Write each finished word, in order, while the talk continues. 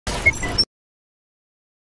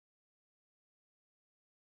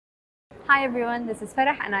Hi everyone, this is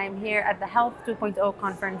Farah and I am here at the Health 2.0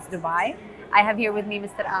 Conference Dubai. I have here with me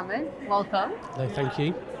Mr. Aamer. Welcome. No, thank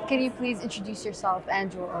you. Can you please introduce yourself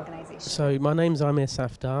and your organization? So my name's Aamer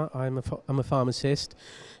Safdar. I'm a pharmacist,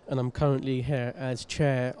 and I'm currently here as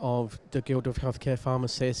chair of the Guild of Healthcare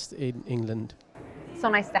Pharmacists in England. So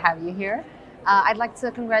nice to have you here. I'd like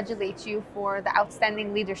to congratulate you for the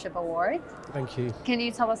Outstanding Leadership Award. Thank you. Can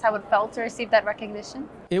you tell us how it felt to receive that recognition?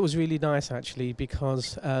 It was really nice actually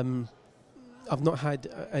because I've not had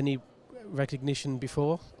any recognition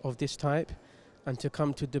before of this type, and to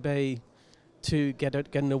come to Dubai to get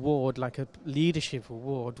an award like a leadership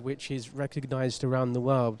award, which is recognised around the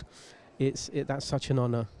world, that's such an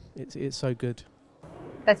honour. It's so good.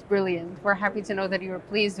 That's brilliant. We're happy to know that you were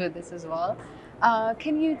pleased with this as well.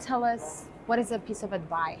 Can you tell us what is a piece of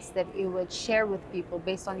advice that you would share with people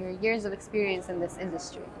based on your years of experience in this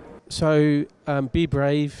industry? So be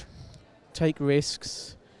brave, take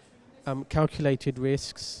risks, calculated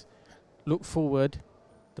risks, look forward.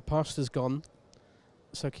 The past is gone,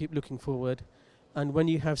 so keep looking forward. And when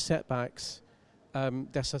you have setbacks,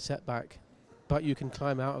 that's a setback, but you can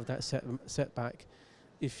climb out of that setback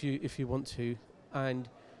if you want to, and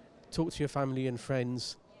talk to your family and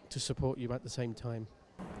friends to support you at the same time.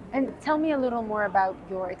 And tell me a little more about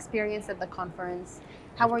your experience at the conference.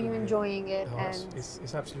 How are you enjoying it? Oh, And it's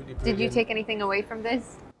absolutely brilliant. did you take anything away from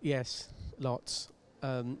this? Yes, lots.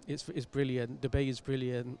 It's brilliant. Dubai is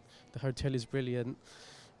brilliant. The hotel is brilliant.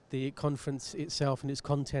 The conference itself and its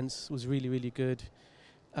contents was really, really good.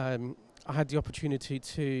 I had the opportunity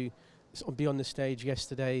to be on the stage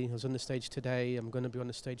yesterday. I was on the stage today. I'm going to be on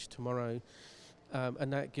the stage tomorrow.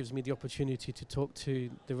 And that gives me the opportunity to talk to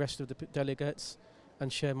the rest of the delegates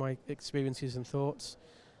and share my experiences and thoughts.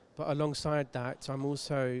 But alongside that, I'm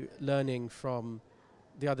also learning from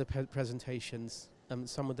the other presentations.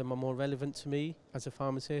 Some of them are more relevant to me as a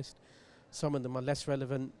pharmacist. Some of them are less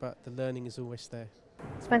relevant, but the learning is always there.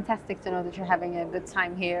 It's fantastic to know that you're having a good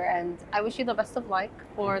time here, and I wish you the best of luck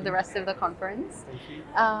for the rest of the conference. Thank you.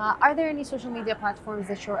 Are there any social media platforms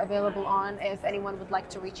that you're available on if anyone would like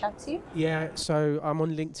to reach out to you? Yeah, so I'm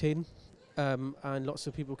on LinkedIn, and lots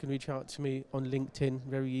of people can reach out to me on LinkedIn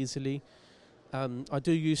very easily. I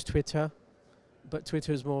do use Twitter, but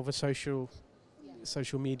Twitter is more of a social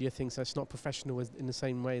media thing, so it's not professional in the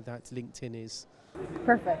same way that LinkedIn is.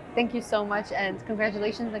 Perfect. Thank you so much, and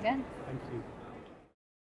congratulations again. Thank you.